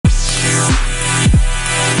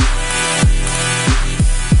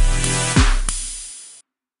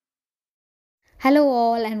Hello,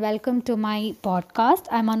 all, and welcome to my podcast.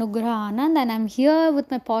 I'm Anugrahaa Anand, and I'm here with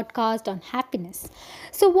my podcast on happiness.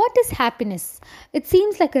 So, what is happiness? It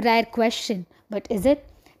seems like a rare question, but is it?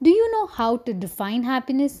 Do you know how to define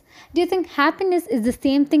happiness? Do you think happiness is the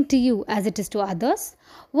same thing to you as it is to others?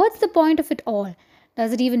 What's the point of it all?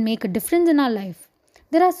 Does it even make a difference in our life?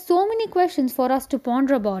 There are so many questions for us to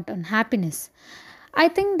ponder about on happiness. I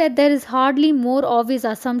think that there is hardly more obvious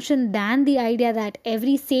assumption than the idea that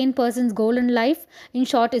every sane person's goal in life, in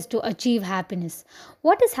short, is to achieve happiness.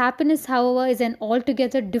 What is happiness, however, is an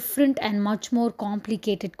altogether different and much more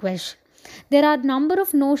complicated question. There are a number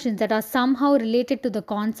of notions that are somehow related to the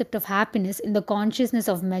concept of happiness in the consciousness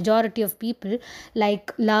of majority of people,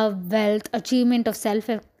 like love, wealth, achievement of self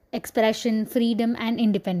expression, freedom, and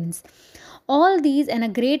independence. All these and a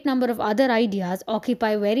great number of other ideas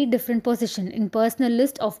occupy very different position in personal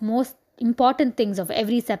list of most important things of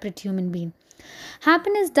every separate human being.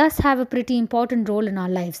 Happiness does have a pretty important role in our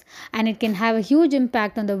lives, and it can have a huge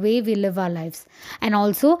impact on the way we live our lives. And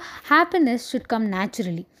also, happiness should come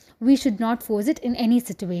naturally. We should not force it in any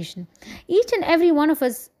situation. Each and every one of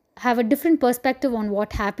us have a different perspective on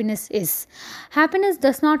what happiness is. Happiness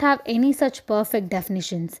does not have any such perfect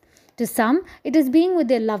definitions. To some, it is being with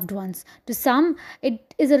their loved ones. To some,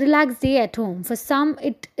 it is a relaxed day at home. For some,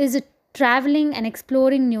 it is a traveling and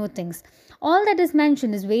exploring new things. All that is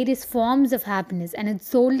mentioned is various forms of happiness, and it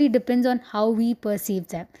solely depends on how we perceive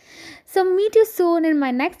them. So, meet you soon in my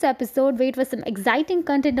next episode. Wait for some exciting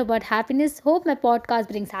content about happiness. Hope my podcast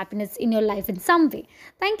brings happiness in your life in some way.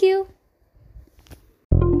 Thank you.